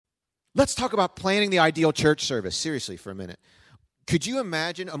Let's talk about planning the ideal church service, seriously, for a minute. Could you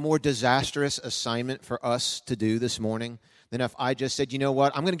imagine a more disastrous assignment for us to do this morning than if I just said, you know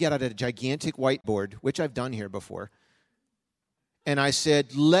what, I'm going to get out a gigantic whiteboard, which I've done here before, and I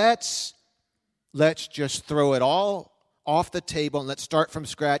said, let's just throw it all off the table and let's start from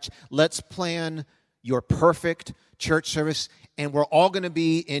scratch. Let's plan your perfect church service, and we're all going to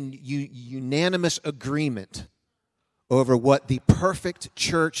be in unanimous agreement over what the perfect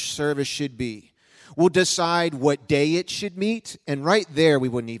church service should be. We'll decide what day it should meet, and right there we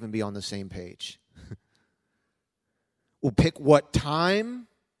wouldn't even be on the same page. We'll pick what time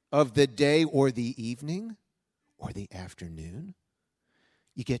of the day or the evening or the afternoon.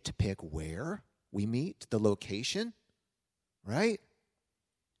 You get to pick where we meet, the location, right?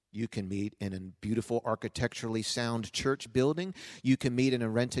 You can meet in a beautiful architecturally sound church building. You can meet in a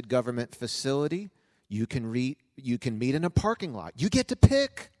rented government facility. You can meet in a parking lot. You get to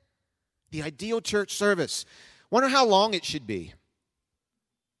pick the ideal church service. Wonder how long it should be.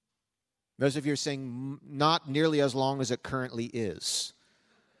 Most of you are saying not nearly as long as it currently is.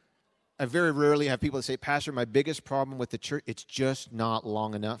 I very rarely have people that say, Pastor, my biggest problem with the church, it's just not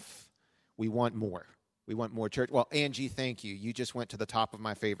long enough. We want more. We want more church. Well, Angie, thank you. You just went to the top of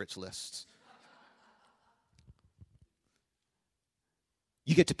my favorites lists.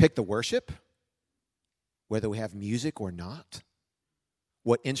 You get to pick the worship, whether we have music or not,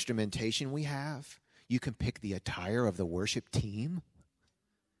 what instrumentation we have. You can pick the attire of the worship team.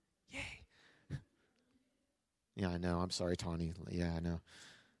 Yay. Yeah, I know. I'm sorry, Tawny. Yeah, I know.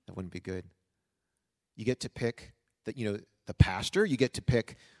 That wouldn't be good. You get to pick the pastor. You get to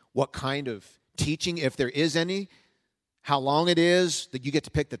pick what kind of teaching, if there is any, how long it is, that you get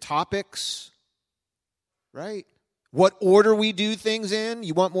to pick the topics, right? What order we do things in.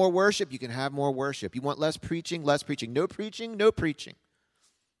 You want more worship, you can have more worship. You want less preaching, less preaching. No preaching, no preaching.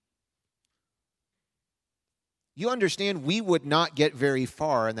 You understand we would not get very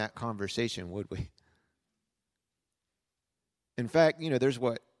far in that conversation, would we? In fact, there's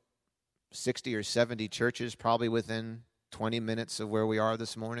 60 or 70 churches probably within 20 minutes of where we are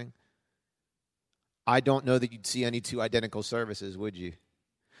this morning. I don't know that you'd see any two identical services, would you?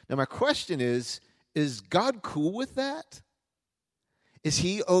 Now, my question is God cool with that? Is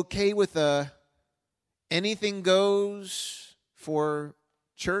he okay with anything goes for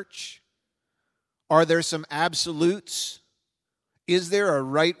church? Are there some absolutes? Is there a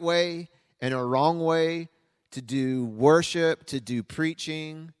right way and a wrong way to do worship, to do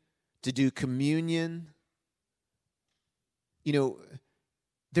preaching, to do communion?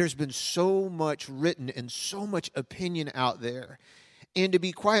 There's been so much written and so much opinion out there. And to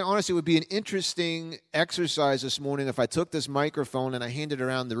be quite honest, it would be an interesting exercise this morning if I took this microphone and I handed it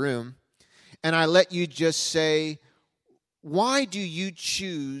around the room and I let you just say, why do you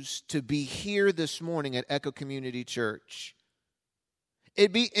choose to be here this morning at Echo Community Church?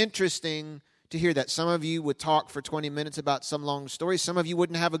 It'd be interesting to hear that. Some of you would talk for 20 minutes about some long story. Some of you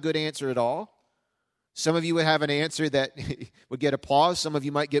wouldn't have a good answer at all. Some of you would have an answer that would get applause. Some of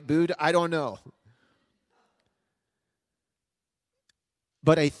you might get booed. I don't know.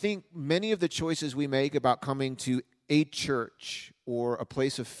 But I think many of the choices we make about coming to a church or a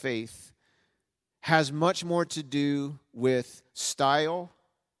place of faith has much more to do with style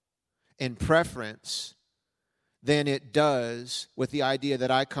and preference than it does with the idea that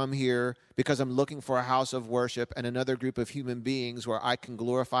I come here because I'm looking for a house of worship and another group of human beings where I can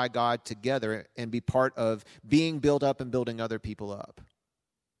glorify God together and be part of being built up and building other people up.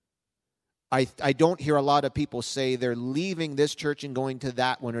 I don't hear a lot of people say they're leaving this church and going to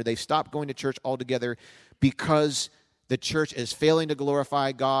that one, or they've stopped going to church altogether because the church is failing to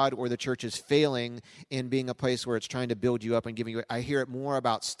glorify God, or the church is failing in being a place where it's trying to build you up and giving you. I hear it more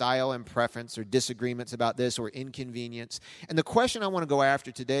about style and preference, or disagreements about this, or inconvenience. And the question I want to go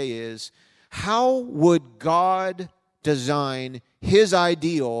after today is, how would God design his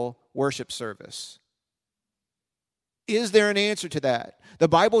ideal worship service? Is there an answer to that? The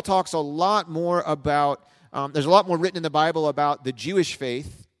Bible talks a lot more about, there's a lot more written in the Bible about the Jewish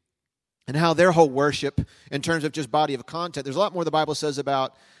faith and how their whole worship, in terms of just body of content, there's a lot more the Bible says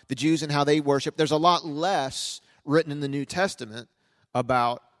about the Jews and how they worship. There's a lot less written in the New Testament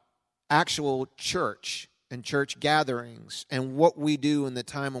about actual church and church gatherings and what we do in the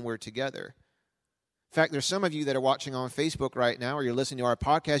time when we're together. In fact, there's some of you that are watching on Facebook right now, or you're listening to our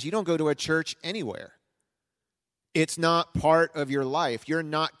podcast, you don't go to a church anywhere. It's not part of your life. You're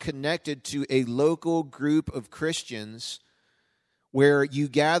not connected to a local group of Christians where you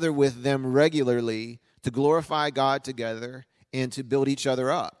gather with them regularly to glorify God together and to build each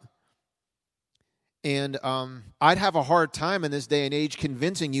other up. And I'd have a hard time in this day and age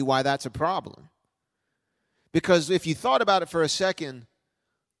convincing you why that's a problem. Because if you thought about it for a second,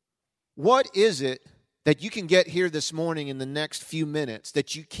 what is it that you can get here this morning in the next few minutes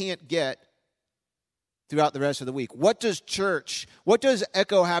that you can't get throughout the rest of the week? What does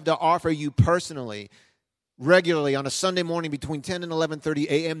Echo have to offer you personally, regularly on a Sunday morning between 10 and 11:30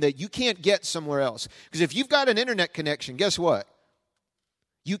 a.m. that you can't get somewhere else? Because if you've got an internet connection, guess what?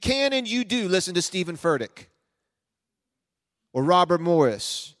 You can and you do listen to Stephen Furtick or Robert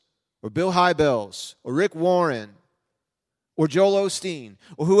Morris or Bill Hybels or Rick Warren or Joel Osteen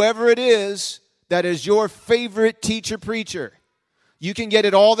or whoever it is that is your favorite teacher preacher. You can get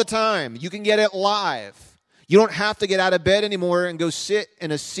it all the time. You can get it live. You don't have to get out of bed anymore and go sit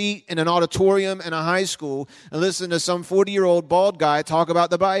in a seat in an auditorium in a high school and listen to some 40-year-old bald guy talk about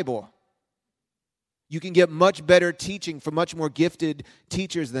the Bible. You can get much better teaching from much more gifted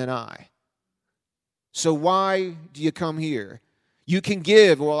teachers than I. So why do you come here? You can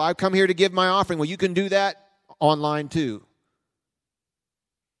give. Well, I've come here to give my offering. Well, you can do that online too.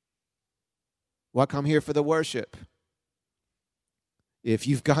 Well, I come here for the worship. If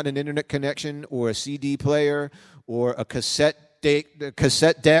you've got an internet connection or a CD player or a cassette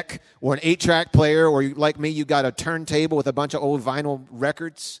deck or an 8-track player, or like me, you got a turntable with a bunch of old vinyl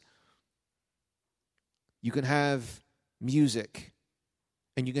records, you can have music,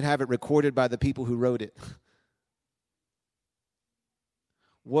 and you can have it recorded by the people who wrote it.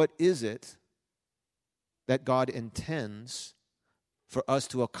 What is it that God intends for us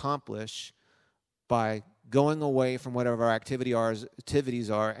to accomplish by going away from whatever our activities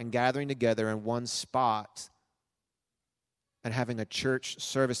are and gathering together in one spot and having a church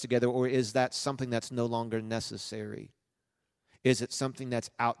service together? Or is that something that's no longer necessary? Is it something that's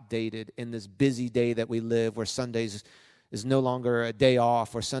outdated in this busy day that we live, where Sundays is no longer a day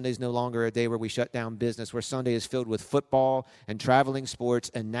off, where Sunday's no longer a day where we shut down business, where Sunday is filled with football and traveling sports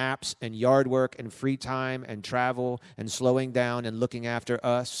and naps and yard work and free time and travel and slowing down and looking after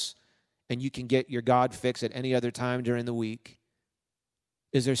us, and you can get your God fix at any other time during the week?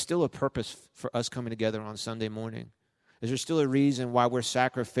 Is there still a purpose for us coming together on Sunday morning? Is there still a reason why we're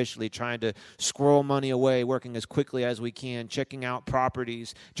sacrificially trying to squirrel money away, working as quickly as we can, checking out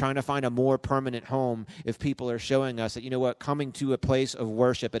properties, trying to find a more permanent home if people are showing us that, you know what, coming to a place of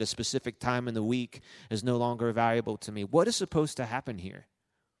worship at a specific time in the week is no longer valuable to me? What is supposed to happen here?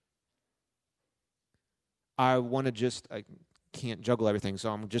 I can't juggle everything,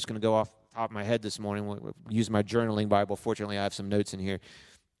 so I'm just going to go off the top of my head this morning, use my journaling Bible. Fortunately, I have some notes in here.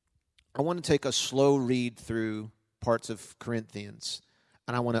 I want to take a slow read through parts of Corinthians,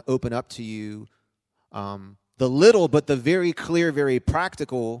 and I want to open up to you the little but the very clear, very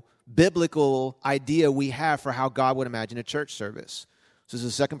practical, biblical idea we have for how God would imagine a church service. So this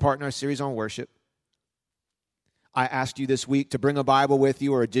is the second part in our series on worship. I asked you this week to bring a Bible with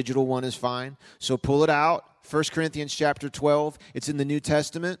you, or a digital one is fine. So pull it out. 1 Corinthians chapter 12. It's in the New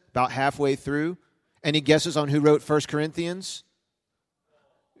Testament, about halfway through. Any guesses on who wrote 1 Corinthians?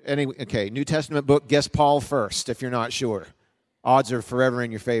 Okay, New Testament book, guess Paul first if you're not sure. Odds are forever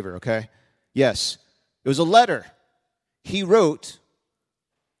in your favor, okay? Yes. It was a letter he wrote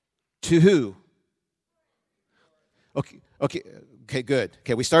to who? Okay, good.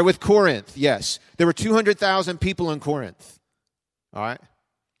 Okay, we started with Corinth, yes. There were 200,000 people in Corinth, all right?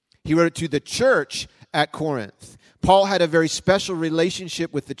 He wrote it to the church at Corinth. Paul had a very special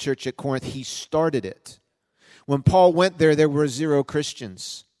relationship with the church at Corinth. He started it. When Paul went there, there were 0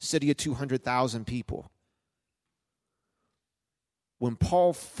 Christians. City of 200,000 people. When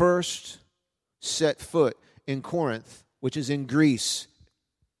Paul first set foot in Corinth, which is in Greece,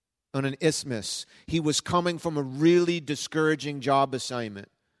 on an isthmus, he was coming from a really discouraging job assignment.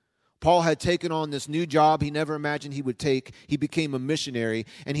 Paul had taken on this new job he never imagined he would take. He became a missionary,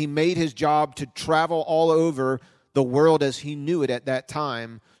 and he made his job to travel all over the world as he knew it at that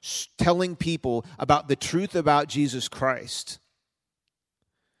time, telling people about the truth about Jesus Christ.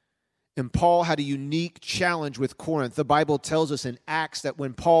 And Paul had a unique challenge with Corinth. The Bible tells us in Acts that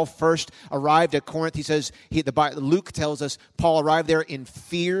when Paul first arrived at Corinth, Luke tells us Paul arrived there in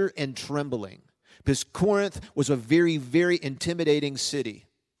fear and trembling, because Corinth was a very, very intimidating city.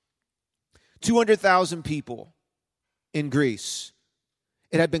 200,000 people in Greece.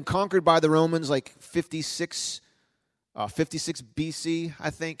 It had been conquered by the Romans like 56 BC, I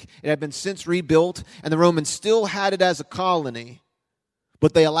think. It had been since rebuilt, and the Romans still had it as a colony.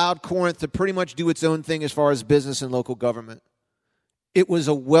 But they allowed Corinth to pretty much do its own thing as far as business and local government. It was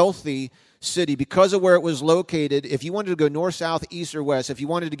a wealthy city because of where it was located. If you wanted to go north, south, east, or west, if you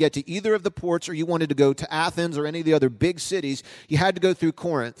wanted to get to either of the ports or you wanted to go to Athens or any of the other big cities, you had to go through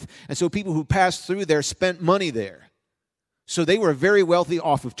Corinth. And so people who passed through there spent money there. So they were very wealthy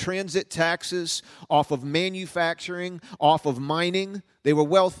off of transit taxes, off of manufacturing, off of mining. They were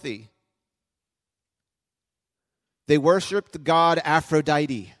wealthy. They worshiped the god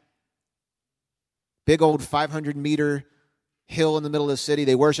Aphrodite. Big old 500-meter hill in the middle of the city.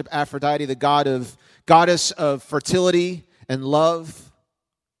 They worship Aphrodite, the goddess of fertility and love.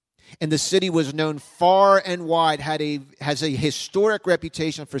 And the city was known far and wide, has a historic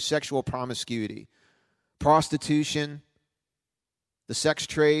reputation for sexual promiscuity, prostitution, the sex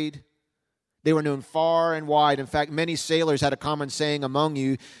trade. They were known far and wide. In fact, many sailors had a common saying among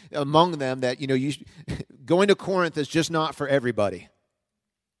them that, going to Corinth is just not for everybody.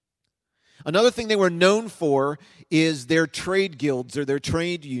 Another thing they were known for is their trade guilds or their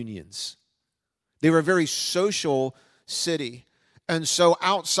trade unions. They were a very social city. And so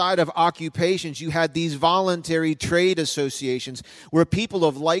outside of occupations, you had these voluntary trade associations where people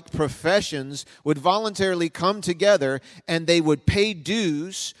of like professions would voluntarily come together and they would pay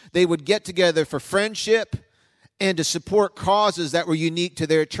dues. They would get together for friendship and to support causes that were unique to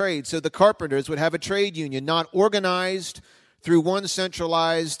their trade. So the carpenters would have a trade union, not organized through one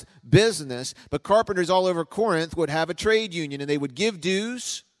centralized business, but carpenters all over Corinth would have a trade union, and they would give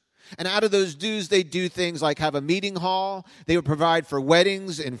dues, and out of those dues, they'd do things like have a meeting hall. They would provide for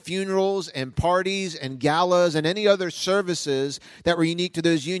weddings and funerals and parties and galas and any other services that were unique to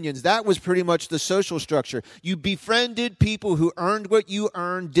those unions. That was pretty much the social structure. You befriended people who earned what you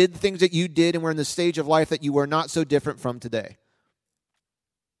earned, did things that you did, and were in the stage of life that you were not so different from today.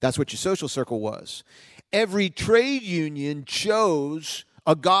 That's what your social circle was. Every trade union chose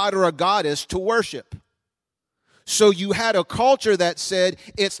a god or a goddess to worship. So you had a culture that said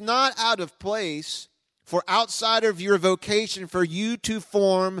it's not out of place for outside of your vocation for you to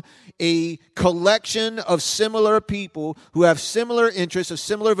form a collection of similar people who have similar interests, of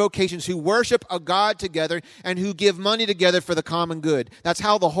similar vocations, who worship a god together and who give money together for the common good. That's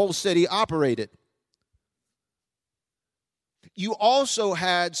how the whole city operated. You also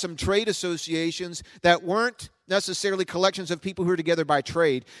had some trade associations that weren't necessarily collections of people who were together by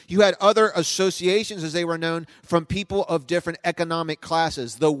trade. You had other associations, as they were known, from people of different economic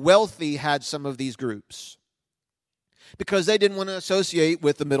classes. The wealthy had some of these groups because they didn't want to associate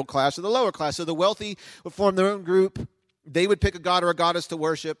with the middle class or the lower class. So the wealthy would form their own group. They would pick a god or a goddess to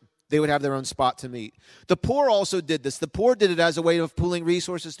worship. They would have their own spot to meet. The poor also did this. The poor did it as a way of pooling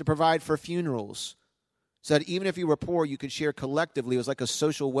resources to provide for funerals. So that even if you were poor, you could share collectively. It was like a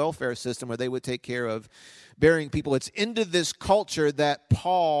social welfare system where they would take care of burying people. It's into this culture that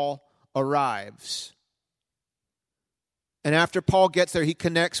Paul arrives. And after Paul gets there, he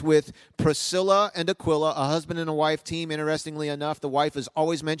connects with Priscilla and Aquila, a husband and a wife team. Interestingly enough, the wife is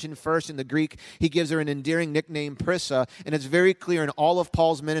always mentioned first in the Greek. He gives her an endearing nickname, Prissa. And it's very clear in all of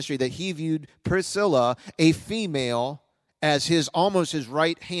Paul's ministry that he viewed Priscilla, a female, as almost his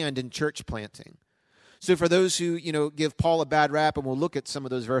right hand in church planting. So for those who, give Paul a bad rap, and we'll look at some of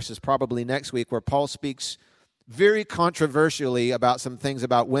those verses probably next week, where Paul speaks very controversially about some things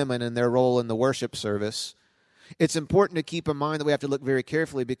about women and their role in the worship service, it's important to keep in mind that we have to look very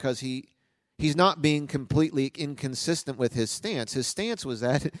carefully because he's not being completely inconsistent with his stance. His stance was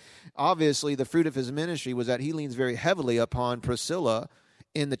that, obviously, the fruit of his ministry was that he leans very heavily upon Priscilla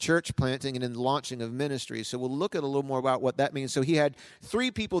in the church planting and in the launching of ministry. So we'll look at a little more about what that means. So he had 3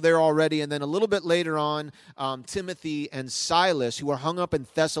 people there already, and then a little bit later on, Timothy and Silas, who were hung up in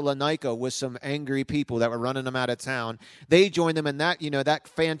Thessalonica with some angry people that were running them out of town. They joined them, and that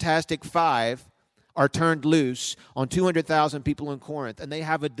fantastic 5 are turned loose on 200,000 people in Corinth. And they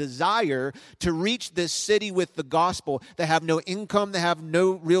have a desire to reach this city with the gospel. They have no income. They have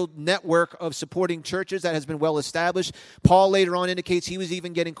no real network of supporting churches that has been well established. Paul later on indicates he was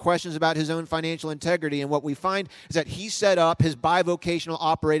even getting questions about his own financial integrity. And what we find is that he set up his bivocational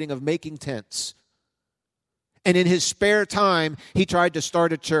operating of making tents. And in his spare time, he tried to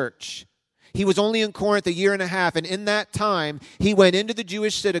start a church. He was only in Corinth a year and a half, and in that time, he went into the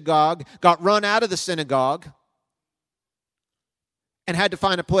Jewish synagogue, got run out of the synagogue, and had to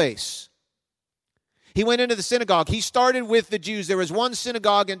find a place. He went into the synagogue. He started with the Jews. There was one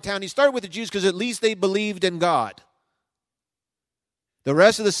synagogue in town. He started with the Jews because at least they believed in God. The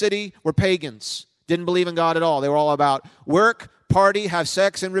rest of the city were pagans, didn't believe in God at all. They were all about work, party, have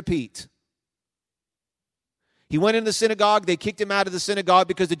sex, and repeat. He went into the synagogue. They kicked him out of the synagogue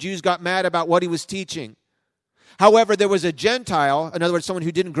because the Jews got mad about what he was teaching. However, there was a Gentile, in other words, someone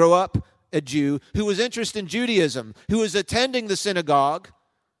who didn't grow up a Jew who was interested in Judaism, who was attending the synagogue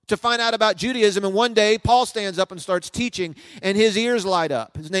to find out about Judaism. And one day, Paul stands up and starts teaching, and his ears light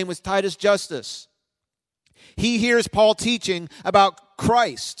up. His name was Titus Justus. He hears Paul teaching about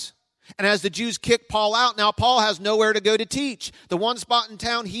Christ. And as the Jews kick Paul out, now Paul has nowhere to go to teach. The one spot in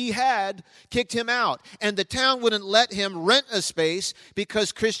town he had kicked him out. And the town wouldn't let him rent a space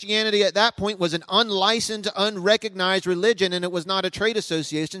because Christianity at that point was an unlicensed, unrecognized religion, and it was not a trade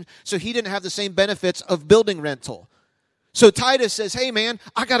association, so he didn't have the same benefits of building rental. So Titus says, hey man,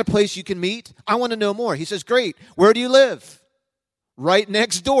 I got a place you can meet. I want to know more. He says, great. Where do you live? Right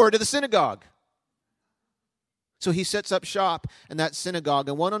next door to the synagogue. So he sets up shop in that synagogue,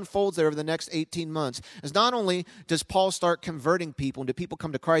 and what unfolds there over the next 18 months is not only does Paul start converting people and do people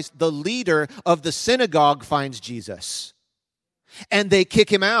come to Christ, the leader of the synagogue finds Jesus, and they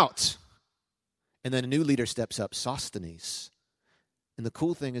kick him out. And then a new leader steps up, Sosthenes. And the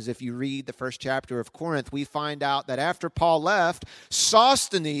cool thing is, if you read the first chapter of Corinth, we find out that after Paul left,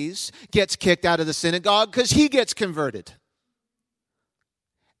 Sosthenes gets kicked out of the synagogue because he gets converted.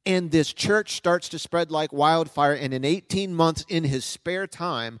 And this church starts to spread like wildfire. And in 18 months, in his spare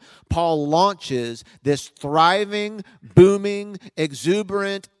time, Paul launches this thriving, booming,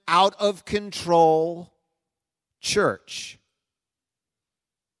 exuberant, out of control church.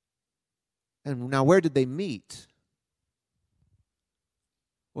 And now, where did they meet?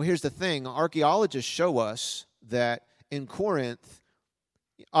 Well, here's the thing. Archaeologists show us that in Corinth,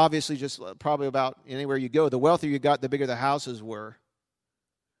 obviously just probably about anywhere you go, the wealthier you got, the bigger the houses were.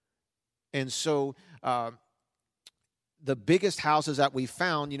 And so the biggest houses that we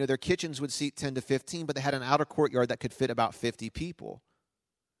found, their kitchens would seat 10 to 15, but they had an outer courtyard that could fit about 50 people.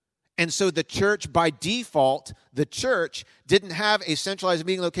 And so the church, by default, the church didn't have a centralized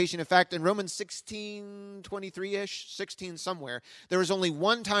meeting location. In fact, in Romans 16:23-ish, 16 somewhere, there was only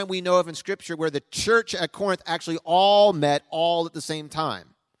one time we know of in Scripture where the church at Corinth actually all met all at the same time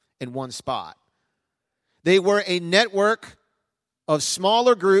in one spot. They were a network of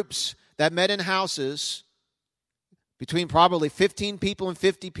smaller groups that met in houses between probably 15 people and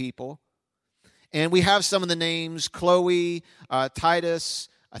 50 people. And we have some of the names: Chloe, Titus,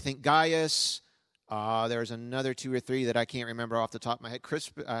 I think Gaius. There's another 2 or 3 that I can't remember off the top of my head.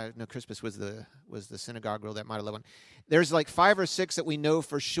 Crispus was the synagogue girl that might have led one. There's like 5 or 6 that we know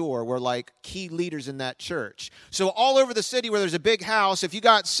for sure were like key leaders in that church. So all over the city where there's a big house, if you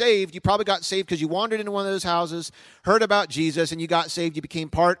got saved, you probably got saved because you wandered into one of those houses, heard about Jesus, and you got saved. You became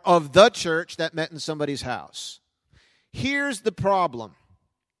part of the church that met in somebody's house. Here's the problem.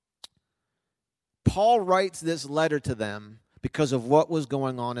 Paul writes this letter to them because of what was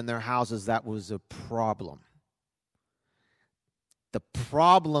going on in their houses. That was a problem. The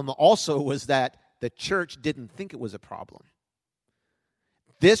problem also was that the church didn't think it was a problem.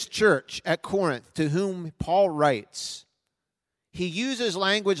 This church at Corinth, to whom Paul writes, he uses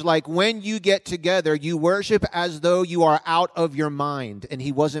language like, when you get together, you worship as though you are out of your mind. And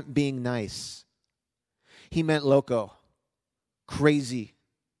he wasn't being nice. He meant loco, crazy.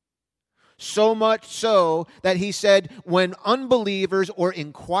 So much so that he said when unbelievers, or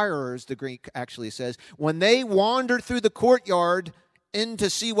inquirers, the Greek actually says, when they wander through the courtyard in to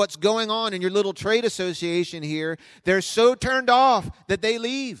see what's going on in your little trade association here, they're so turned off that they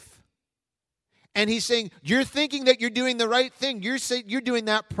leave. And he's saying, you're thinking that you're doing the right thing. You're doing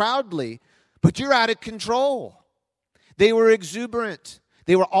that proudly, but you're out of control. They were exuberant.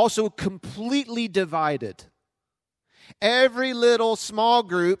 They were also completely divided. Every little small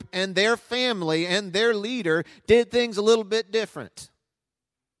group and their family and their leader did things a little bit different.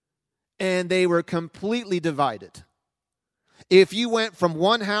 And they were completely divided. If you went from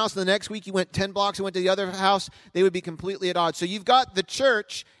one house, the next week you went 10 blocks and went to the other house, they would be completely at odds. So you've got the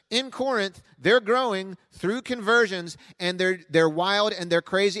church in Corinth, they're growing through conversions, and they're wild and they're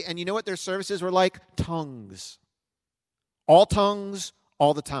crazy. And you know what their services were like? Tongues. All tongues,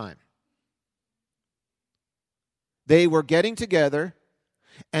 all the time. They were getting together,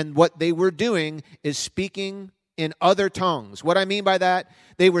 and what they were doing is speaking in other tongues. What I mean by that,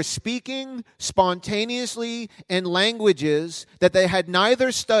 they were speaking spontaneously in languages that they had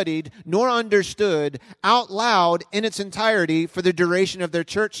neither studied nor understood out loud in its entirety for the duration of their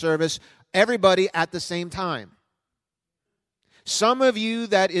church service, everybody at the same time. Some of you,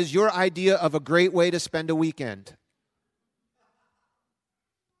 that is your idea of a great way to spend a weekend.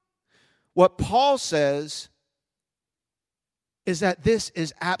 What Paul says is that this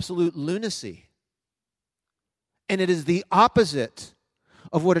is absolute lunacy. And it is the opposite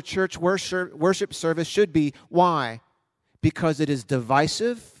of what a church worship service should be. Why? Because it is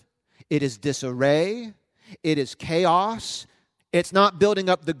divisive, it is disarray, it is chaos, It's not building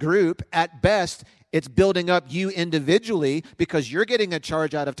up the group. At best, it's building up you individually because you're getting a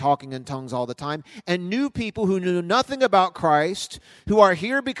charge out of talking in tongues all the time. And new people who knew nothing about Christ, who are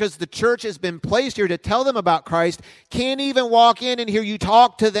here because the church has been placed here to tell them about Christ, can't even walk in and hear you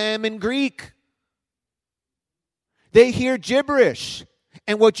talk to them in Greek. They hear gibberish.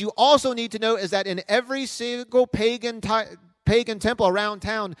 And what you also need to know is that in every single pagan temple around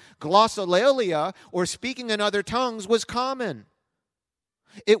town, glossolalia, or speaking in other tongues, was common.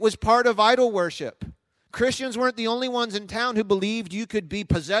 It was part of idol worship. Christians weren't the only ones in town who believed you could be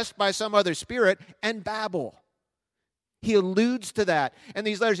possessed by some other spirit and babble. He alludes to that. In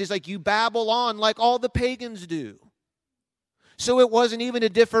these letters, he's like, you babble on like all the pagans do. So it wasn't even a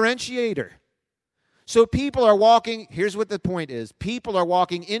differentiator. So people are walking, here's what the point is. People are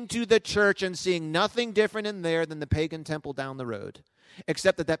walking into the church and seeing nothing different in there than the pagan temple down the road.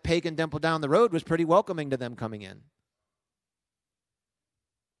 Except that pagan temple down the road was pretty welcoming to them coming in.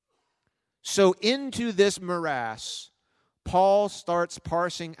 So into this morass, Paul starts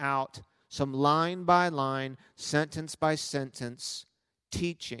parsing out some line by line, sentence by sentence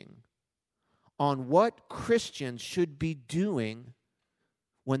teaching on what Christians should be doing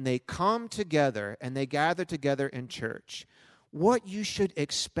when they come together and they gather together in church. What you should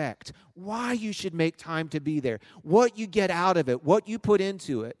expect, why you should make time to be there, what you get out of it, what you put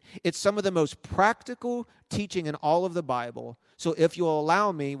into it. It's some of the most practical teaching in all of the Bible. So if you'll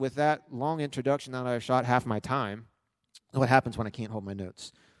allow me, with that long introduction that I've shot half my time, what happens when I can't hold my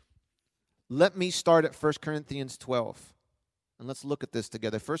notes? Let me start at 1 Corinthians 12. And let's look at this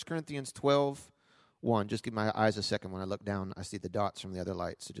together. 1 Corinthians 12, 1. Just give my eyes a second. When I look down, I see the dots from the other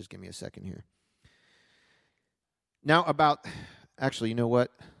lights. So just give me a second here. Now actually, you know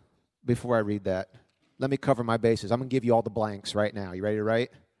what? Before I read that, let me cover my bases. I'm going to give you all the blanks right now. You ready to write?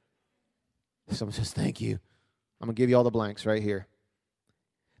 Someone says, thank you. I'm going to give you all the blanks right here.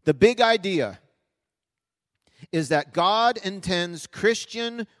 The big idea is that God intends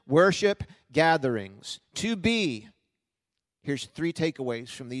Christian worship gatherings to be, here's 3 takeaways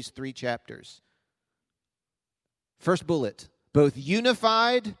from these 3 chapters. First bullet, both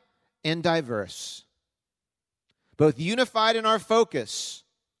unified and diverse. Both unified in our focus.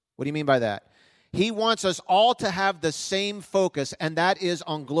 What do you mean by that? He wants us all to have the same focus, and that is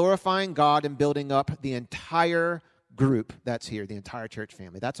on glorifying God and building up the entire group that's here, the entire church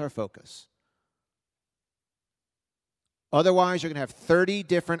family. That's our focus. Otherwise, you're going to have 30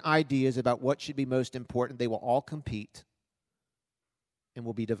 different ideas about what should be most important. They will all compete and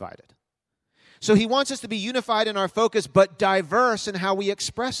will be divided. So he wants us to be unified in our focus, but diverse in how we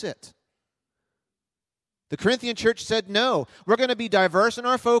express it. The Corinthian church said, no, we're going to be diverse in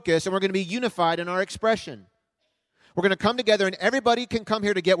our focus and we're going to be unified in our expression. We're going to come together and everybody can come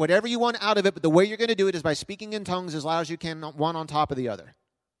here to get whatever you want out of it, but the way you're going to do it is by speaking in tongues as loud as you can, one on top of the other.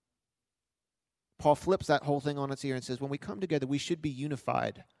 Paul flips that whole thing on its ear and says, when we come together, we should be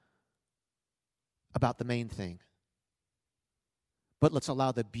unified about the main thing. But let's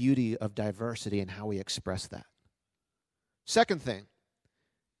allow the beauty of diversity in how we express that. Second thing,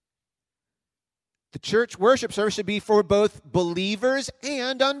 the church worship service should be for both believers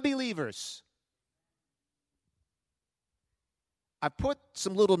and unbelievers. I put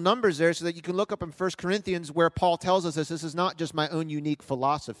some little numbers there so that you can look up in 1 Corinthians where Paul tells us this is not just my own unique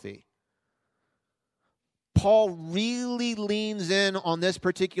philosophy. Paul really leans in on this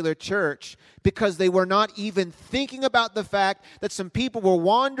particular church because they were not even thinking about the fact that some people were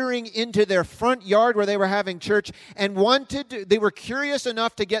wandering into their front yard where they were having church and they were curious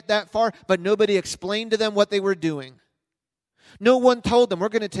enough to get that far, but nobody explained to them what they were doing. No one told them, we're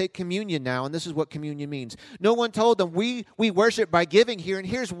going to take communion now, and this is what communion means. No one told them, we worship by giving here, and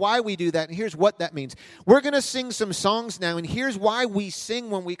here's why we do that, and here's what that means. We're going to sing some songs now, and here's why we sing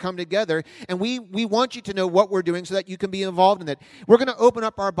when we come together, and we want you to know what we're doing so that you can be involved in it. We're going to open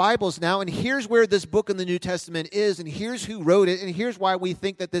up our Bibles now, and here's where this book in the New Testament is, and here's who wrote it, and here's why we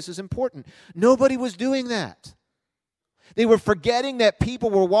think that this is important. Nobody was doing that. They were forgetting that people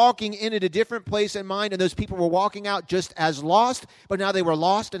were walking in at a different place in mind, and those people were walking out just as lost, but now they were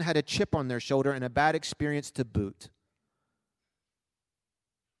lost and had a chip on their shoulder and a bad experience to boot.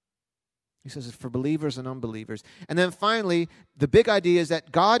 He says it's for believers and unbelievers. And then finally, the big idea is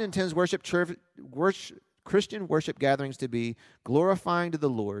that God intends Christian worship gatherings to be glorifying to the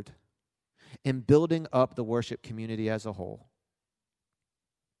Lord and building up the worship community as a whole.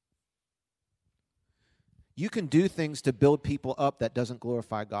 You can do things to build people up that doesn't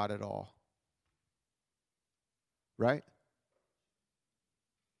glorify God at all. Right?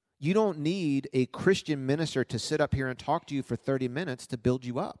 You don't need a Christian minister to sit up here and talk to you for 30 minutes to build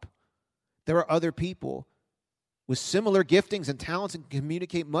you up. There are other people with similar giftings and talents and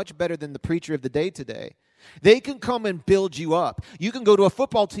communicate much better than the preacher of the day today. They can come and build you up. You can go to a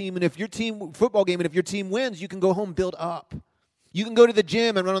football game, and if your team wins, you can go home build up. You can go to the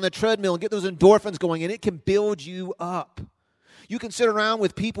gym and run on the treadmill and get those endorphins going, and it can build you up. You can sit around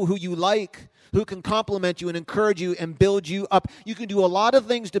with people who you like, who can compliment you and encourage you and build you up. You can do a lot of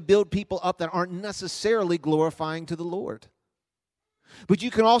things to build people up that aren't necessarily glorifying to the Lord. But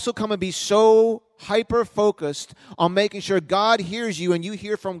you can also come and be so hyper-focused on making sure God hears you and you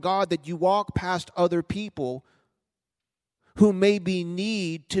hear from God that you walk past other people who maybe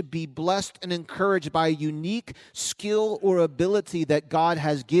need to be blessed and encouraged by a unique skill or ability that God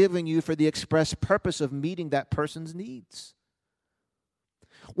has given you for the express purpose of meeting that person's needs.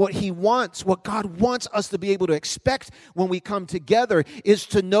 What God wants us to be able to expect when we come together is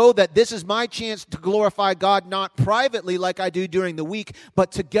to know that this is my chance to glorify God, not privately like I do during the week, but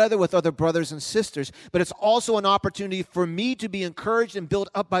together with other brothers and sisters. But it's also an opportunity for me to be encouraged and built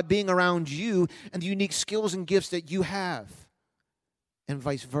up by being around you and the unique skills and gifts that you have, and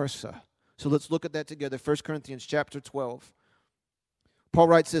vice versa. So let's look at that together. 1 Corinthians chapter 12. Paul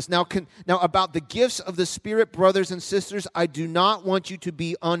writes this, now about the gifts of the Spirit, brothers and sisters, I do not want you to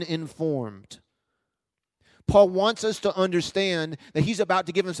be uninformed. Paul wants us to understand that he's about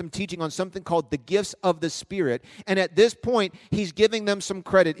to give them some teaching on something called the gifts of the Spirit. And at this point, he's giving them some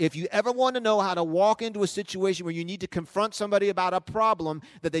credit. If you ever want to know how to walk into a situation where you need to confront somebody about a problem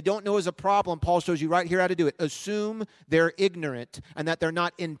that they don't know is a problem, Paul shows you right here how to do it. Assume they're ignorant and that they're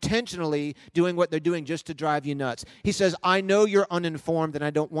not intentionally doing what they're doing just to drive you nuts. He says, I know you're uninformed and I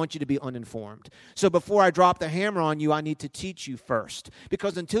don't want you to be uninformed. So before I drop the hammer on you, I need to teach you first.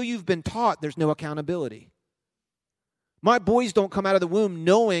 Because until you've been taught, there's no accountability. My boys don't come out of the womb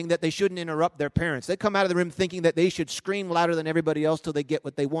knowing that they shouldn't interrupt their parents. They come out of the room thinking that they should scream louder than everybody else till they get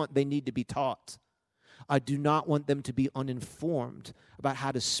what they want. They need to be taught. I do not want them to be uninformed about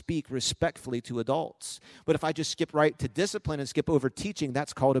how to speak respectfully to adults. But if I just skip right to discipline and skip over teaching,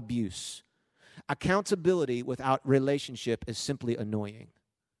 that's called abuse. Accountability without relationship is simply annoying.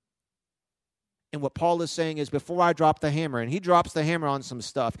 And what Paul is saying is before I drop the hammer, and he drops the hammer on some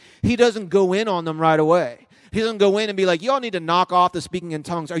stuff, he doesn't go in on them right away. He doesn't go in and be like, y'all need to knock off the speaking in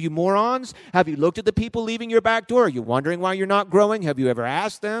tongues. Are you morons? Have you looked at the people leaving your back door? Are you wondering why you're not growing? Have you ever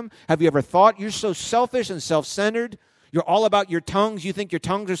asked them? Have you ever thought you're so selfish and self-centered? You're all about your tongues. You think your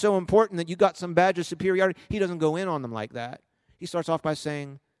tongues are so important that you got some badge of superiority. He doesn't go in on them like that. He starts off by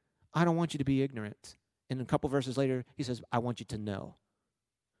saying, I don't want you to be ignorant. And a couple verses later, he says, I want you to know.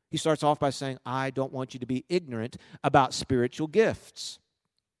 He starts off by saying, I don't want you to be ignorant about spiritual gifts.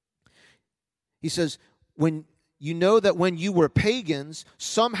 He says, when you know that when you were pagans,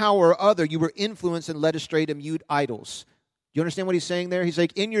 somehow or other, you were influenced and led astray to mute idols. Do you understand what he's saying there? He's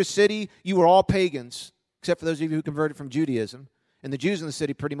like, in your city, you were all pagans, except for those of you who converted from Judaism. And the Jews in the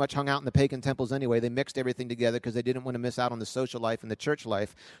city pretty much hung out in the pagan temples anyway. They mixed everything together because they didn't want to miss out on the social life and the church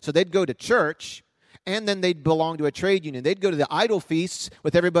life. So they'd go to church, and then they'd belong to a trade union. They'd go to the idol feasts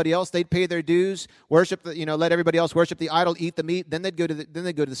with everybody else. They'd pay their dues, worship, let everybody else worship the idol, eat the meat. Then they'd go to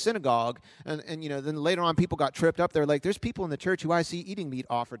the synagogue, and then later on, people got tripped up. They're like, "There's people in the church who I see eating meat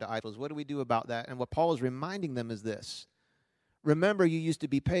offered to idols. What do we do about that?" And what Paul is reminding them is this: remember, you used to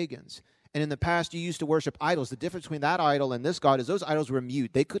be pagans. And in the past, you used to worship idols. The difference between that idol and this God is those idols were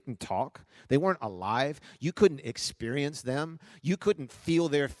mute. They couldn't talk. They weren't alive. You couldn't experience them. You couldn't feel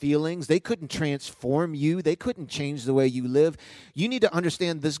their feelings. They couldn't transform you. They couldn't change the way you live. You need to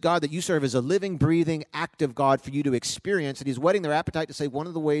understand this God that you serve is a living, breathing, active God for you to experience. And he's whetting their appetite to say one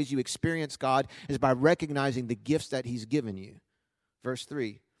of the ways you experience God is by recognizing the gifts that he's given you. Verse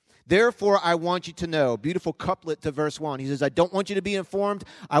 3. Therefore, I want you to know. Beautiful couplet to verse 1. He says, I don't want you to be informed.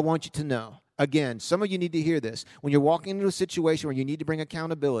 I want you to know. Again, some of you need to hear this. When you're walking into a situation where you need to bring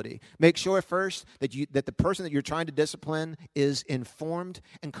accountability, make sure first that the person that you're trying to discipline is informed,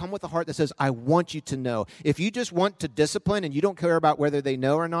 and come with a heart that says, I want you to know. If you just want to discipline and you don't care about whether they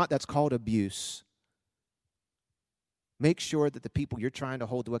know or not, that's called abuse. Make sure that the people you're trying to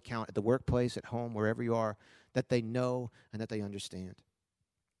hold to account at the workplace, at home, wherever you are, that they know and that they understand.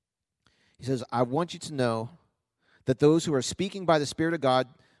 He says, I want you to know that those who are speaking by the Spirit of God,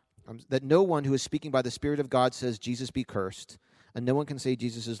 that no one who is speaking by the Spirit of God says, Jesus be cursed, and no one can say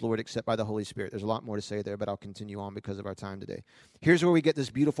Jesus is Lord except by the Holy Spirit. There's a lot more to say there, but I'll continue on because of our time today. Here's where we get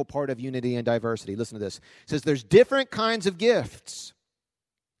this beautiful part of unity and diversity. Listen to this. It says, there's different kinds of gifts,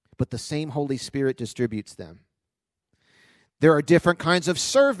 but the same Holy Spirit distributes them. There are different kinds of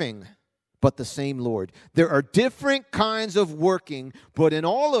serving, but the same Lord. There are different kinds of working, but in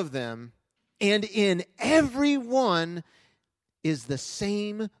all of them, and in every one, is the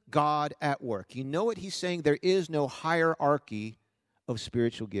same God at work. You know what he's saying? There is no hierarchy of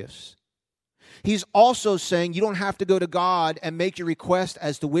spiritual gifts. He's also saying you don't have to go to God and make your request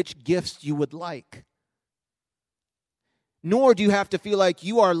as to which gifts you would like. Nor do you have to feel like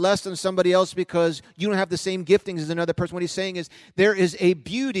you are less than somebody else because you don't have the same giftings as another person. What he's saying is there is a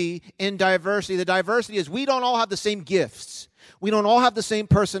beauty in diversity. The diversity is we don't all have the same gifts. We don't all have the same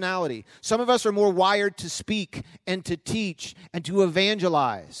personality. Some of us are more wired to speak and to teach and to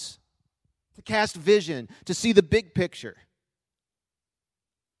evangelize, to cast vision, to see the big picture.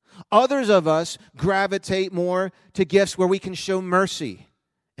 Others of us gravitate more to gifts where we can show mercy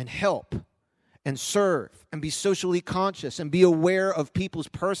and help and serve and be socially conscious and be aware of people's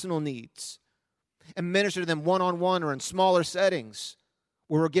personal needs and minister to them one-on-one or in smaller settings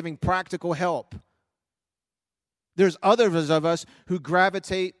where we're giving practical help. There's others of us who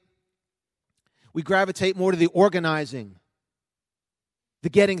gravitate more to the organizing, the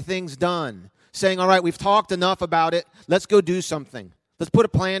getting things done, saying, all right, we've talked enough about it, let's go do something. Let's put a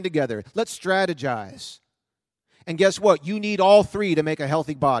plan together. Let's strategize. And guess what? You need all three to make a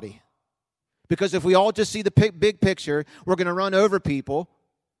healthy body. Because if we all just see the big picture, we're going to run over people.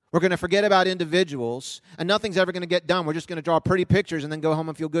 We're going to forget about individuals. And nothing's ever going to get done. We're just going to draw pretty pictures and then go home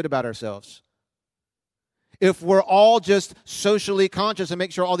and feel good about ourselves. If we're all just socially conscious and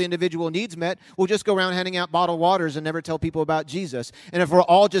make sure all the individual needs met, we'll just go around handing out bottled waters and never tell people about Jesus. And if we're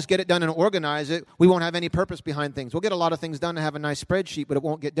all just get it done and organize it, we won't have any purpose behind things. We'll get a lot of things done and have a nice spreadsheet, but it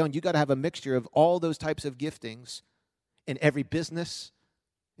won't get done. You got to have a mixture of all those types of giftings in every business,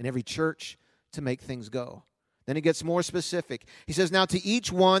 in every church to make things go. Then he gets more specific. He says, now to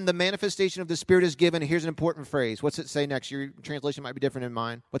each one, the manifestation of the Spirit is given. Here's an important phrase. What's it say next? Your translation might be different than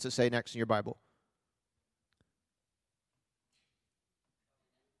mine. What's it say next in your Bible?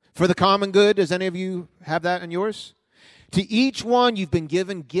 For the common good, does any of you have that in yours? To each one, you've been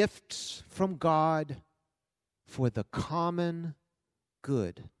given gifts from God for the common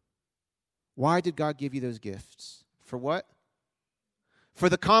good. Why did God give you those gifts? For what? For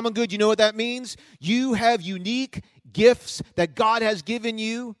the common good. You know what that means? You have unique gifts that God has given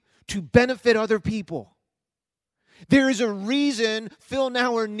you to benefit other people. There is a reason Phil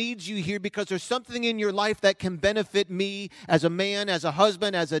Nauer needs you here because there's something in your life that can benefit me as a man, as a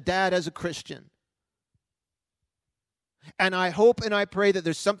husband, as a dad, as a Christian. And I hope and I pray that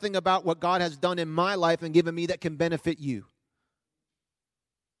there's something about what God has done in my life and given me that can benefit you.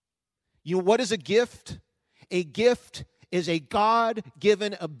 You know, what is a gift? A gift is a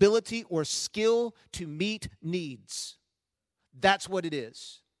God-given ability or skill to meet needs. That's what it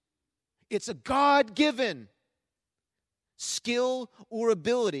is. It's a God-given skill or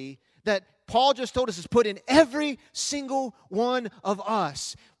ability that Paul just told us is put in every single one of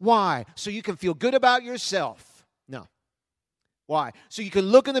us. Why? So you can feel good about yourself? No. Why? So you can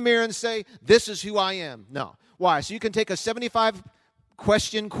look in the mirror and say, this is who I am? No. Why? So you can take a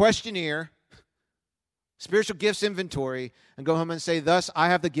 75-question questionnaire, spiritual gifts inventory, and go home and say, thus I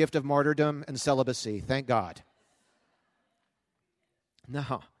have the gift of martyrdom and celibacy. Thank God.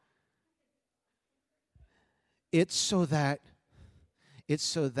 No. It's so that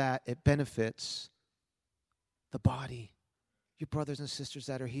it benefits the body, your brothers and sisters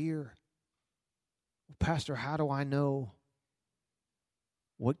that are here. Pastor, how do I know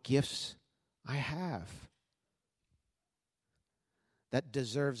what gifts I have? That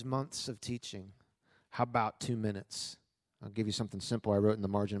deserves months of teaching. How about 2 minutes? I'll give you something simple I wrote in the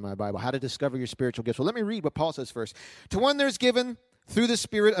margin of my Bible. How to discover your spiritual gifts. Well, let me read what Paul says first. To one there's given through the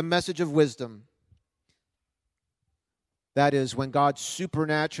Spirit a message of wisdom. That is, when God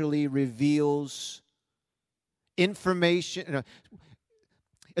supernaturally reveals information.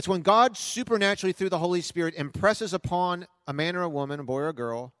 It's when God supernaturally, through the Holy Spirit, impresses upon a man or a woman, a boy or a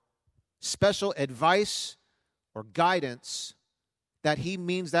girl, special advice or guidance that he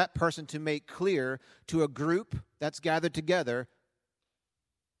means that person to make clear to a group that's gathered together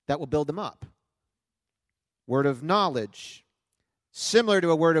that will build them up. Word of knowledge. Similar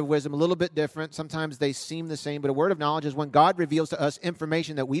to a word of wisdom, a little bit different. Sometimes they seem the same, but a word of knowledge is when God reveals to us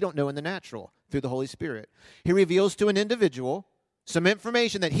information that we don't know in the natural through the Holy Spirit. He reveals to an individual some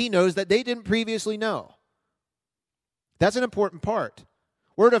information that he knows that they didn't previously know. That's an important part.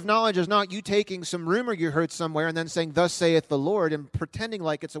 Word of knowledge is not you taking some rumor you heard somewhere and then saying, thus saith the Lord, and pretending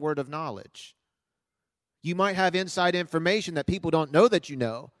like it's a word of knowledge. You might have inside information that people don't know that you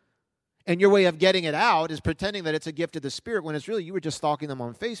know, and your way of getting it out is pretending that it's a gift of the Spirit when it's really you were just stalking them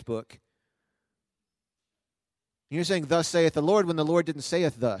on Facebook. You're saying, thus saith the Lord, when the Lord didn't say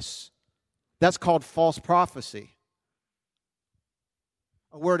it thus. That's called false prophecy.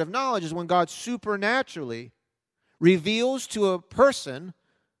 A word of knowledge is when God supernaturally reveals to a person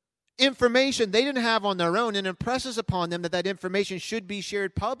information they didn't have on their own and impresses upon them that that information should be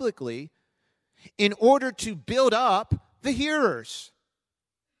shared publicly in order to build up the hearers.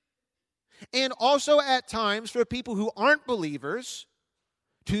 And also at times for people who aren't believers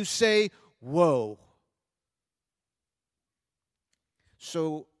to say, whoa.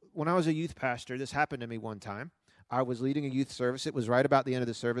 So when I was a youth pastor, this happened to me one time. I was leading a youth service. It was right about the end of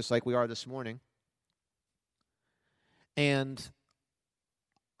the service like we are this morning. And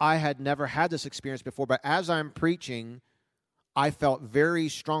I had never had this experience before, but as I'm preaching, I felt very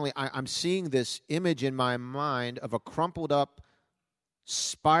strongly, I'm seeing this image in my mind of a crumpled up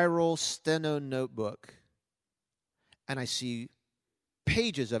spiral steno notebook. And I see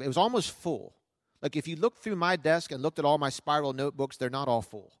pages of it. It was almost full. Like if you looked through my desk and looked at all my spiral notebooks, they're not all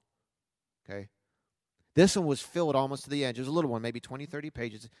full. Okay? This one was filled almost to the edge. It was a little one, maybe 20, 30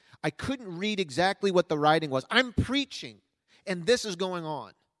 pages. I couldn't read exactly what the writing was. I'm preaching, and this is going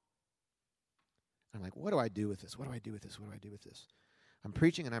on. I'm like, what do I do with this? What do I do with this? What do I do with this? I'm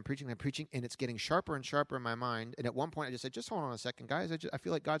preaching, and I'm preaching, and I'm preaching, and it's getting sharper and sharper in my mind. And at one point, I just said, just hold on a second, guys. I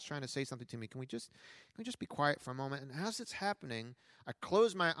feel like God's trying to say something to me. Can we just be quiet for a moment? And as it's happening, I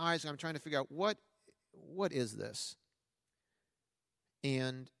close my eyes, and I'm trying to figure out what is this?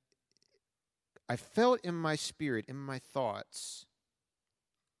 And I felt in my spirit, in my thoughts,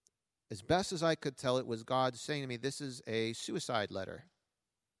 as best as I could tell, it was God saying to me, this is a suicide letter.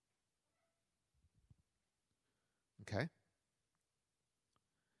 Okay?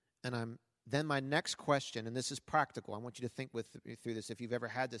 And then my next question, and this is practical, I want you to think with me through this if you've ever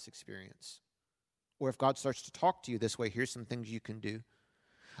had this experience. Or if God starts to talk to you this way, here's some things you can do.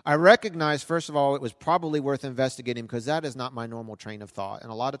 I recognize, first of all, it was probably worth investigating because that is not my normal train of thought.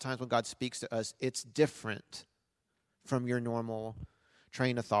 And a lot of times when God speaks to us, it's different from your normal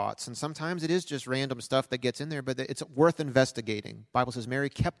train of thoughts. And sometimes it is just random stuff that gets in there, but it's worth investigating. The Bible says Mary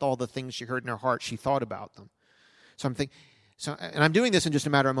kept all the things she heard in her heart. She thought about them. And I'm doing this in just a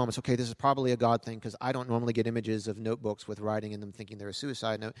matter of moments. Okay, this is probably a God thing because I don't normally get images of notebooks with writing in them thinking they're a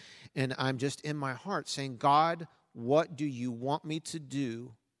suicide note. And I'm just in my heart saying, God, what do you want me to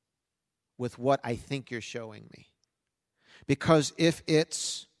do with what I think you're showing me? Because if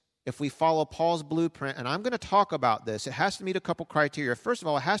we follow Paul's blueprint, and I'm going to talk about this, it has to meet a couple criteria. First of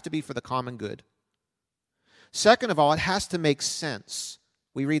all, it has to be for the common good. Second of all, it has to make sense.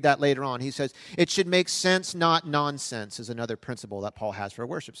 We read that later on. He says, it should make sense, not nonsense, is another principle that Paul has for a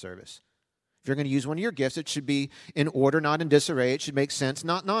worship service. If you're going to use one of your gifts, it should be in order, not in disarray. It should make sense,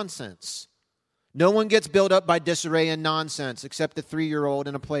 not nonsense. No one gets built up by disarray and nonsense except a 3-year-old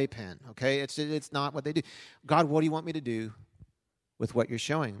in a playpen, okay? It's not what they do. God, what do you want me to do with what you're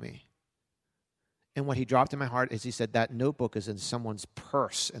showing me? And what he dropped in my heart is he said, that notebook is in someone's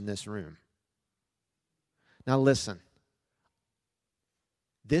purse in this room. Now listen,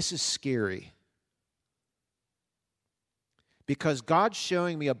 this is scary because God's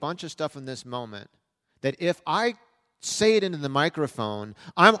showing me a bunch of stuff in this moment that if I say it into the microphone,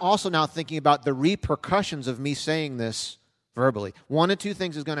 I'm also now thinking about the repercussions of me saying this verbally. One of two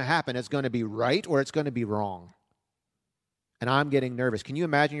things is going to happen. It's going to be right or it's going to be wrong. And I'm getting nervous. Can you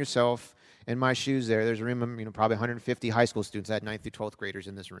imagine yourself in my shoes there? There's a room of probably 150 high school students. I had 9th through 12th graders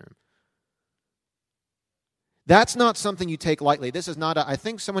in this room. That's not something you take lightly. This is not I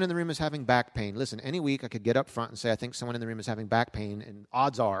think someone in the room is having back pain. Listen, any week I could get up front and say, I think someone in the room is having back pain, and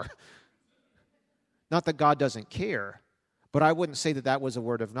odds are, not that God doesn't care, but I wouldn't say that was a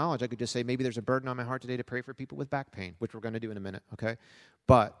word of knowledge. I could just say maybe there's a burden on my heart today to pray for people with back pain, which we're going to do in a minute, okay?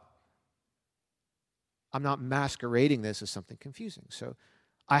 But I'm not masquerading this as something confusing. So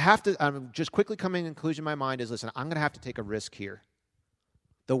I'm just quickly coming to a conclusion in my mind is, listen, I'm going to have to take a risk here.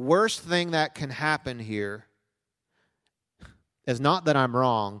 The worst thing that can happen here is not that I'm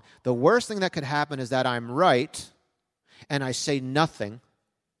wrong. The worst thing that could happen is that I'm right and I say nothing.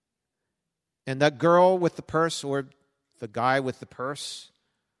 And that girl with the purse or the guy with the purse,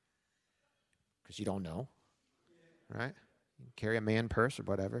 because you don't know, right? You can carry a man purse or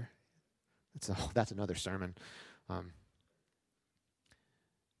whatever. That's another sermon.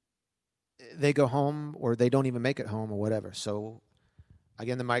 They go home or they don't even make it home or whatever. So I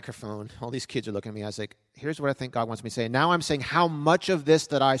get in the microphone. All these kids are looking at me. I was like, here's what I think God wants me to say. And now I'm saying how much of this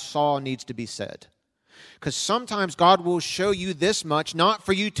that I saw needs to be said. Because sometimes God will show you this much, not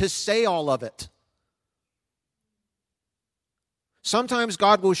for you to say all of it. Sometimes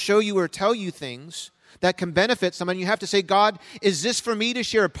God will show you or tell you things that can benefit someone. You have to say, God, is this for me to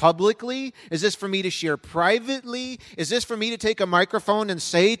share publicly? Is this for me to share privately? Is this for me to take a microphone and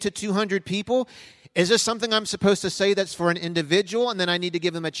say to 200 people? Is this something I'm supposed to say that's for an individual and then I need to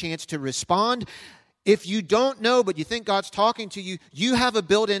give them a chance to respond? If you don't know, but you think God's talking to you, you have a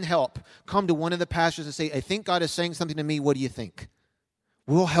built-in help. Come to one of the pastors and say, I think God is saying something to me. What do you think?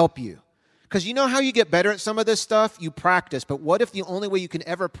 We'll help you. Because you know how you get better at some of this stuff? You practice. But what if the only way you can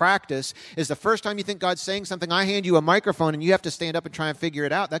ever practice is the first time you think God's saying something, I hand you a microphone and you have to stand up and try and figure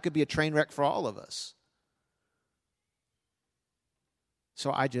it out? That could be a train wreck for all of us.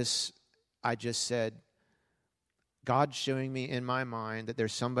 So I just said, God's showing me in my mind that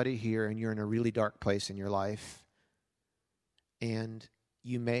there's somebody here and you're in a really dark place in your life. And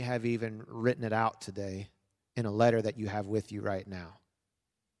you may have even written it out today in a letter that you have with you right now.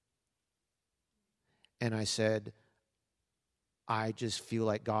 And I said, I just feel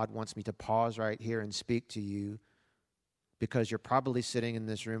like God wants me to pause right here and speak to you because you're probably sitting in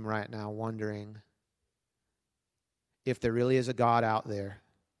this room right now wondering if there really is a God out there.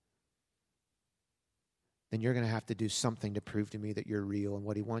 Then you're going to have to do something to prove to me that you're real. And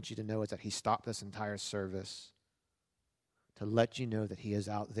what he wants you to know is that he stopped this entire service to let you know that he is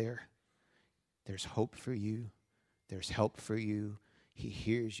out there. There's hope for you. There's help for you. He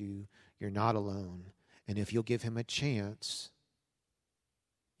hears you. You're not alone. And if you'll give him a chance,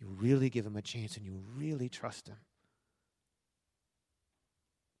 you really give him a chance and you really trust him,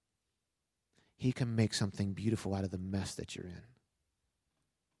 he can make something beautiful out of the mess that you're in.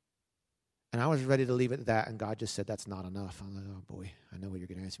 And I was ready to leave it at that, and God just said, that's not enough. I'm like, oh boy, I know what you're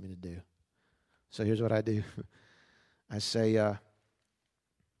going to ask me to do. So here's what I do. I say, I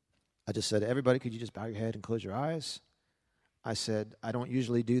just said, everybody, could you just bow your head and close your eyes? I said, I don't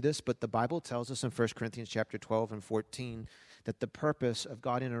usually do this, but the Bible tells us in 1 Corinthians chapter 12 and 14 that the purpose of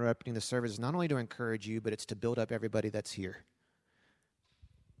God interrupting the service is not only to encourage you, but it's to build up everybody that's here.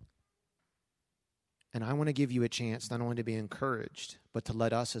 And I want to give you a chance not only to be encouraged, but to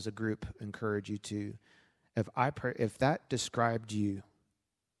let us as a group encourage you too. If that described you,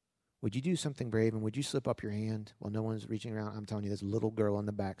 would you do something brave and would you slip up your hand while no one's reaching around? I'm telling you, this little girl in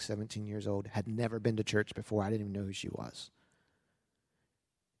the back, 17 years old, had never been to church before. I didn't even know who she was.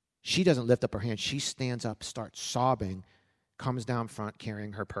 She doesn't lift up her hand. She stands up, starts sobbing, comes down front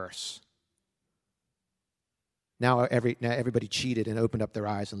carrying her purse. Now everybody cheated and opened up their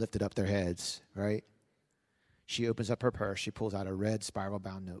eyes and lifted up their heads, right? She opens up her purse. She pulls out a red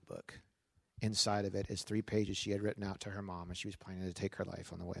spiral-bound notebook. Inside of it is 3 pages she had written out to her mom, and she was planning to take her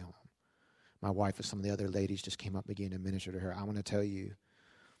life on the way home. My wife and some of the other ladies just came up and began to minister to her. I want to tell you,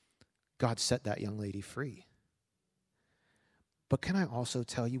 God set that young lady free. But can I also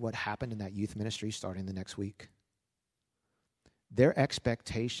tell you what happened in that youth ministry starting the next week? Their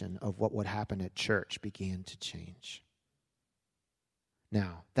expectation of what would happen at church began to change.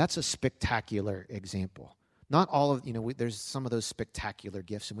 Now, that's a spectacular example. Not all of, there's some of those spectacular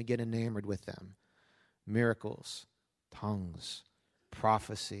gifts, and we get enamored with them. Miracles, tongues,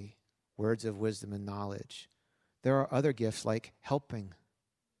 prophecy, words of wisdom and knowledge. There are other gifts like helping,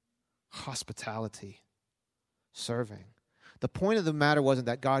 hospitality, serving. The point of the matter wasn't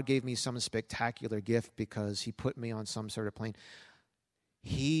that God gave me some spectacular gift because he put me on some sort of plane.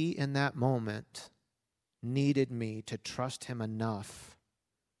 He, in that moment, needed me to trust him enough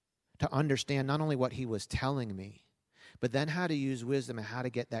to understand not only what he was telling me, but then how to use wisdom and how to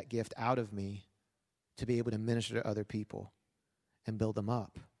get that gift out of me to be able to minister to other people and build them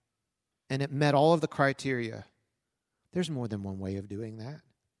up. And it met all of the criteria. There's more than one way of doing that.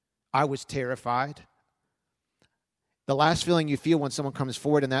 I was terrified. The last feeling you feel when someone comes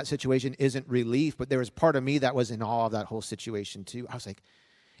forward in that situation isn't relief, but there was part of me that was in awe of that whole situation too. I was like,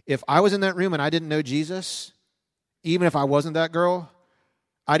 if I was in that room and I didn't know Jesus, even if I wasn't that girl,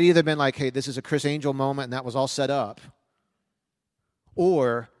 I'd either been like, hey, this is a Chris Angel moment and that was all set up,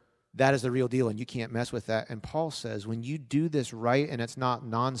 or that is the real deal and you can't mess with that. And Paul says, when you do this right and it's not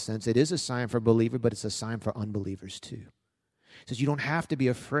nonsense, it is a sign for believers, but it's a sign for unbelievers too. He says you don't have to be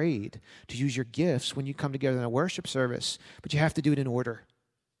afraid to use your gifts when you come together in a worship service, but you have to do it in order.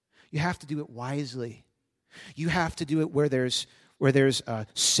 You have to do it wisely. You have to do it where there's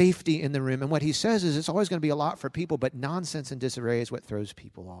safety in the room. And what he says is it's always going to be a lot for people, but nonsense and disarray is what throws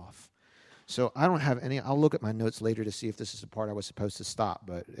people off. So I don't have any. I'll look at my notes later to see if this is the part I was supposed to stop,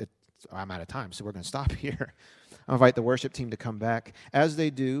 but I'm out of time, so we're going to stop here. I'll invite the worship team to come back. As they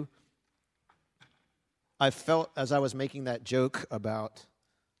do, I felt as I was making that joke about,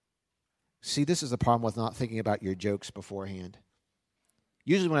 see, this is the problem with not thinking about your jokes beforehand.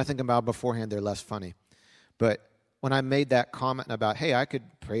 Usually when I think about beforehand, they're less funny. But when I made that comment about, hey, I could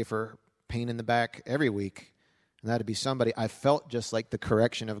pray for pain in the back every week, and that'd be somebody, I felt just like the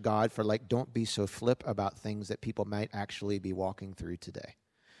correction of God for like, don't be so flip about things that people might actually be walking through today.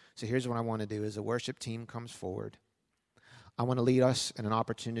 So here's what I want to do as the worship team comes forward. I want to lead us in an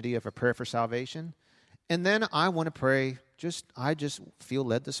opportunity of a prayer for salvation. And then I want to pray. I just feel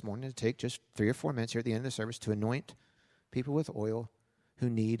led this morning to take just 3 or 4 minutes here at the end of the service to anoint people with oil who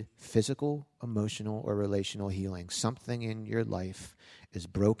need physical, emotional, or relational healing. Something in your life is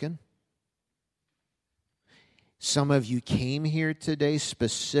broken. Some of you came here today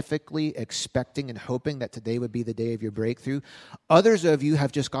specifically expecting and hoping that today would be the day of your breakthrough. Others of you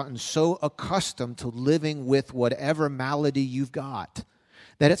have just gotten so accustomed to living with whatever malady you've got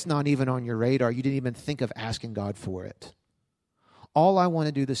that it's not even on your radar. You didn't even think of asking God for it. All I want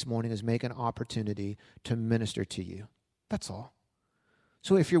to do this morning is make an opportunity to minister to you. That's all.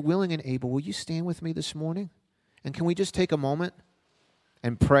 So if you're willing and able, will you stand with me this morning? And can we just take a moment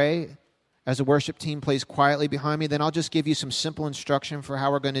and pray as the worship team plays quietly behind me? Then I'll just give you some simple instruction for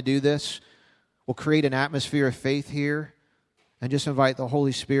how we're going to do this. We'll create an atmosphere of faith here and just invite the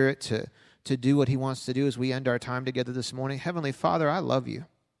Holy Spirit to do what He wants to do as we end our time together this morning. Heavenly Father, I love you.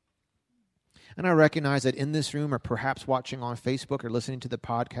 And I recognize that in this room or perhaps watching on Facebook or listening to the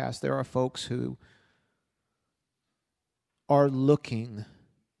podcast, there are folks who are looking.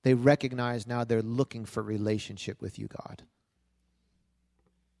 They recognize now they're looking for relationship with you, God.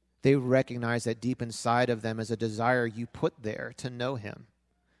 They recognize that deep inside of them is a desire you put there to know Him,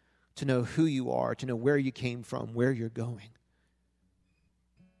 to know who you are, to know where you came from, where you're going.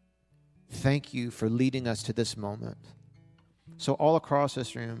 Thank you for leading us to this moment. So all across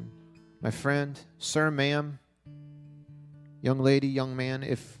this room, my friend, sir, ma'am, young lady, young man,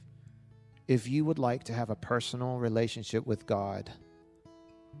 if you would like to have a personal relationship with God,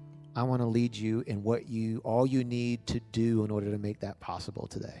 I want to lead you in all you need to do in order to make that possible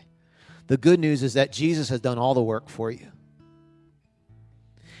today. The good news is that Jesus has done all the work for you.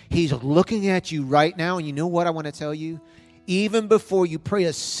 He's looking at you right now, and you know what I want to tell you? Even before you pray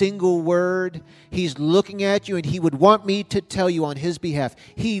a single word, He's looking at you, and He would want me to tell you on His behalf,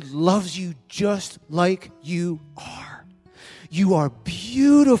 He loves you just like you are. You are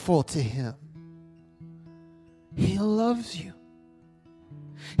beautiful to Him. He loves you.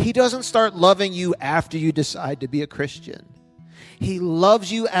 He doesn't start loving you after you decide to be a Christian. He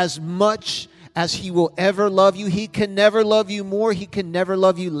loves you as much as He will ever love you. He can never love you more. He can never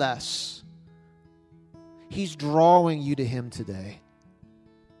love you less. He's drawing you to Him today.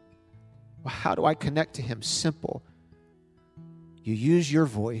 Well, how do I connect to Him? Simple. You use your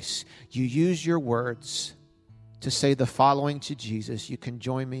voice. You use your words to say the following to Jesus. You can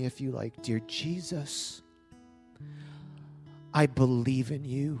join me if you like. Dear Jesus, I believe in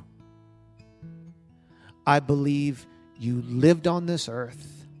you. I believe you lived on this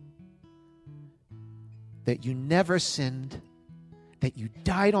earth, that you never sinned, that you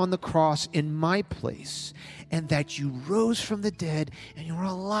died on the cross in my place, and that you rose from the dead and you're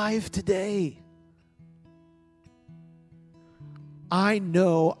alive today. I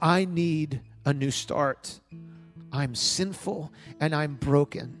know I need a new start. I'm sinful and I'm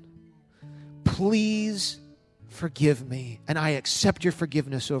broken. Please forgive me, and I accept your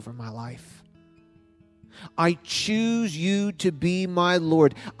forgiveness over my life. I choose you to be my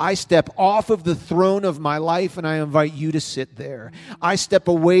Lord. I step off of the throne of my life and I invite you to sit there. I step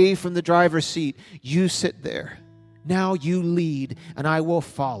away from the driver's seat. You sit there. Now you lead and I will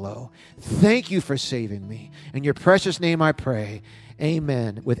follow. Thank you for saving me. In your precious name I pray.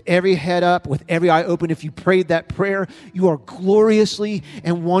 Amen. With every head up, with every eye open, if you prayed that prayer, you are gloriously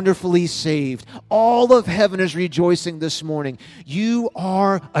and wonderfully saved. All of heaven is rejoicing this morning. You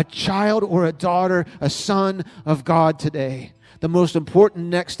are a child or a daughter, a son of God today. The most important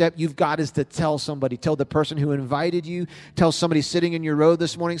next step you've got is to tell somebody. Tell the person who invited you. Tell somebody sitting in your row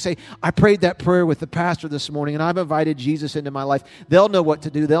this morning. Say, I prayed that prayer with the pastor this morning, and I've invited Jesus into my life. They'll know what to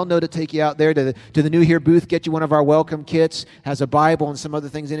do. They'll know to take you out there to the New Here booth, get you one of our welcome kits, has a Bible and some other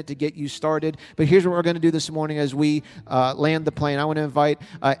things in it to get you started. But here's what we're going to do this morning as we land the plane. I want to invite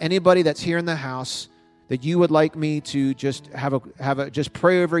anybody that's here in the house that you would like me to just just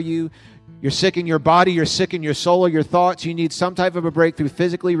pray over you. You're sick in your body, you're sick in your soul or your thoughts. You need some type of a breakthrough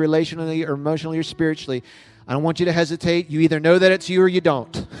physically, relationally, or emotionally, or spiritually. I don't want you to hesitate. You either know that it's you or you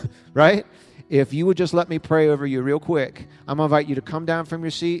don't, right? If you would just let me pray over you real quick. I'm going to invite you to come down from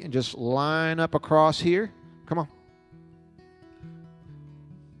your seat and just line up across here. Come on.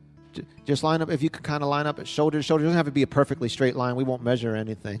 Just line up. If you could kind of line up at shoulder to shoulder. It doesn't have to be a perfectly straight line. We won't measure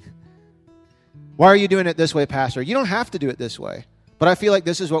anything. Why are you doing it this way, Pastor? You don't have to do it this way. But I feel like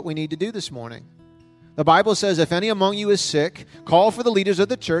this is what we need to do this morning. The Bible says, if any among you is sick, call for the leaders of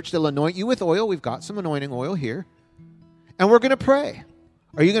the church. They'll anoint you with oil. We've got some anointing oil here. And we're going to pray.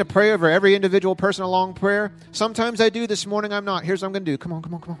 Are you going to pray over every individual person a long prayer? Sometimes I do. This morning I'm not. Here's what I'm going to do. Come on.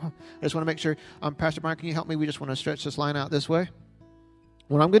 I just want to make sure. Pastor Brian, can you help me? We just want to stretch this line out this way.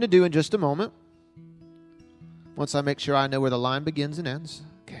 What I'm going to do in just a moment Once I make sure I know where the line begins and ends.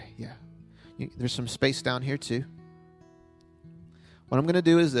 Okay, yeah. There's some space down here too. What I'm going to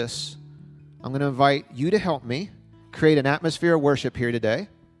do is this. I'm going to invite you to help me create an atmosphere of worship here today.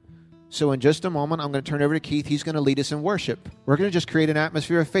 So in just a moment, I'm going to turn over to Keith. He's going to lead us in worship. We're going to just create an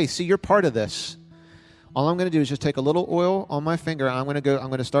atmosphere of faith. See, you're part of this. All I'm going to do is just take a little oil on my finger. I'm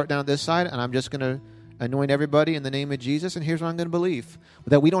going to start down this side, and I'm just going to anoint everybody in the name of Jesus. And here's what I'm going to believe.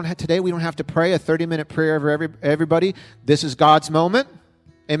 That we don't have to pray a 30-minute prayer over everybody. This is God's moment.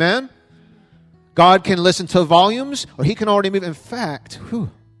 Amen? God can listen to volumes, or he can already move. In fact,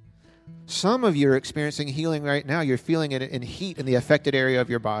 some of you are experiencing healing right now. You're feeling it in heat in the affected area of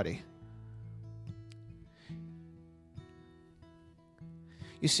your body.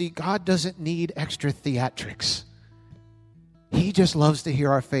 You see, God doesn't need extra theatrics. He just loves to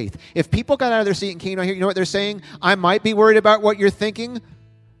hear our faith. If people got out of their seat and came down here, you know what they're saying? I might be worried about what you're thinking,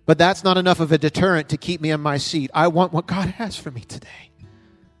 but that's not enough of a deterrent to keep me in my seat. I want what God has for me today.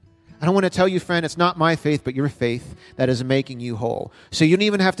 I don't want to tell you, friend, it's not my faith, but your faith that is making you whole. So you don't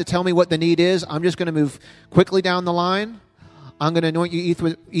even have to tell me what the need is. I'm just going to move quickly down the line. I'm going to anoint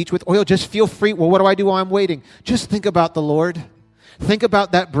you each with oil. Just feel free. Well, what do I do while I'm waiting? Just think about the Lord. Think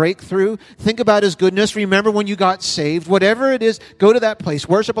about that breakthrough. Think about his goodness. Remember when you got saved. Whatever it is, go to that place.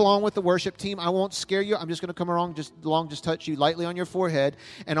 Worship along with the worship team. I won't scare you. I'm just going to come along, just touch you lightly on your forehead.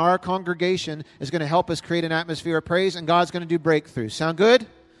 And our congregation is going to help us create an atmosphere of praise, and God's going to do breakthrough. Sound good?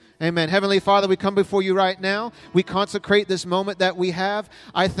 Amen. Heavenly Father, we come before you right now. We consecrate this moment that we have.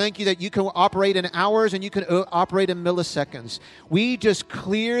 I thank you that you can operate in hours and you can operate in milliseconds. We just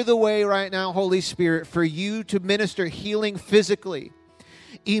clear the way right now, Holy Spirit, for you to minister healing physically,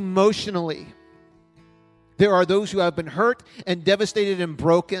 emotionally. There are those who have been hurt and devastated and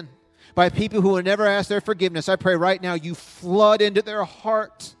broken by people who will never ask their forgiveness. I pray right now you flood into their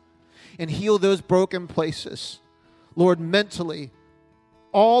heart and heal those broken places. Lord, mentally,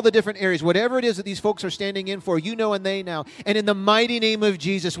 all the different areas, whatever it is that these folks are standing in for, you know and they know. And in the mighty name of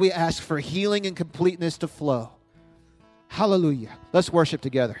Jesus, we ask for healing and completeness to flow. Hallelujah. Let's worship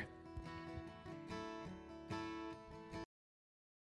together.